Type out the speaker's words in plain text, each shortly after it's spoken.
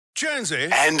Jonesy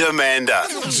and Amanda.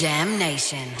 Jam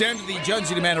Nation. Down to the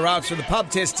Jonesy and Amanda after the pub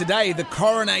test today. The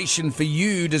coronation for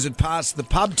you. Does it pass the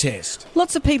pub test?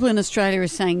 Lots of people in Australia are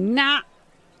saying, nah,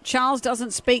 Charles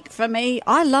doesn't speak for me.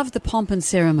 I love the pomp and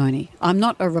ceremony. I'm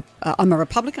a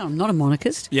Republican. I'm not a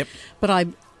monarchist. Yep. But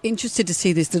I'm interested to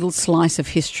see this little slice of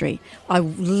history. I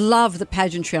love the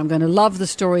pageantry. I'm going to love the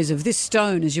stories of this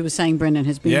stone, as you were saying, Brendan,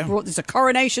 has been brought. There's a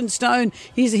coronation stone.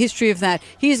 Here's the history of that.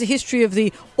 Here's the history of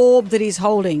the orb that he's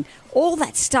holding. All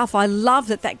that stuff. I love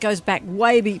that goes back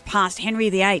way past Henry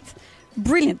VIII.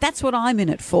 Brilliant. That's what I'm in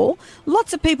it for.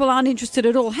 Lots of people aren't interested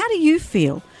at all. How do you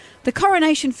feel? The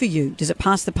coronation for you, does it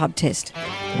pass the pub test?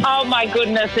 Oh my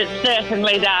goodness, it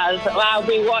certainly does. I'll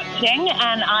be watching,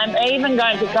 and I'm even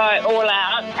going to go all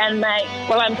out and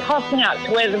I'm tossing up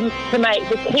to whether to make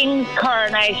the King's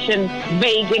coronation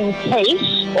vegan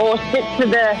quiche or stick to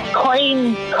the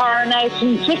Queen's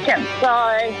coronation chicken. So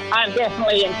I'm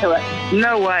definitely into it.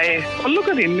 No way. Well, look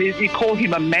at him. You call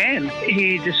him a man.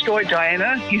 He destroyed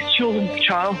Diana, his children's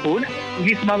childhood.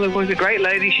 His mother was a great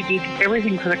lady. She did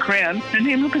everything for the crown. And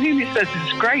then look at him. It's a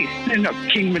disgrace. They're not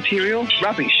king material.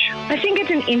 Rubbish. I think it's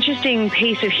an interesting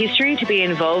piece of history to be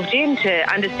involved in, to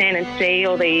understand and see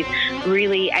all these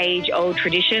really age-old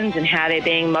traditions and how they're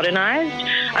being modernised.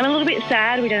 I'm a little bit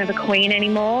sad we don't have a queen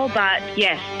anymore, but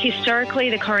yes, historically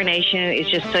the coronation is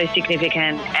just so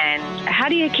significant. And how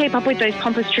do you keep up with those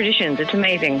pompous traditions? It's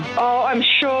amazing. Oh, I'm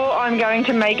sure I'm going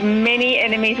to make many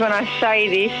enemies when I say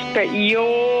this, but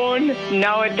yawn.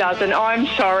 No, it doesn't. I'm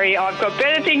sorry. I've got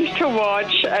better things to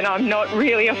watch, and I'm not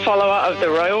really a follower of the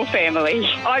royal family.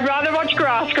 I'd rather watch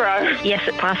grass grow. Yes,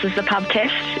 it passes the pub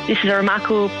test. This is a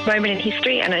remarkable moment in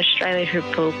history, and Australia who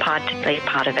will be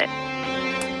part of it.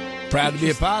 Proud to be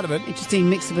a part of it. Interesting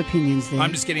mix of opinions there.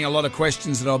 I'm just getting a lot of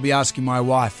questions that I'll be asking my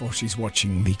wife while she's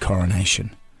watching the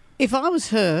coronation. If I was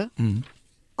her,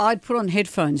 I'd put on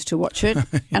headphones to watch it,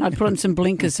 and I'd put on some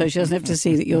blinkers so she doesn't have to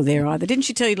see that you're there either. Didn't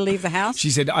she tell you to leave the house? She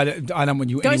said, I don't want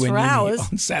you Goes anywhere for near me hours.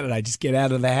 on Saturday. Just get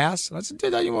out of the house. And I said,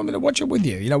 dude, don't you want me to watch it with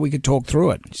you? You know, we could talk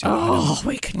through it. She said,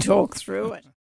 We could talk through it.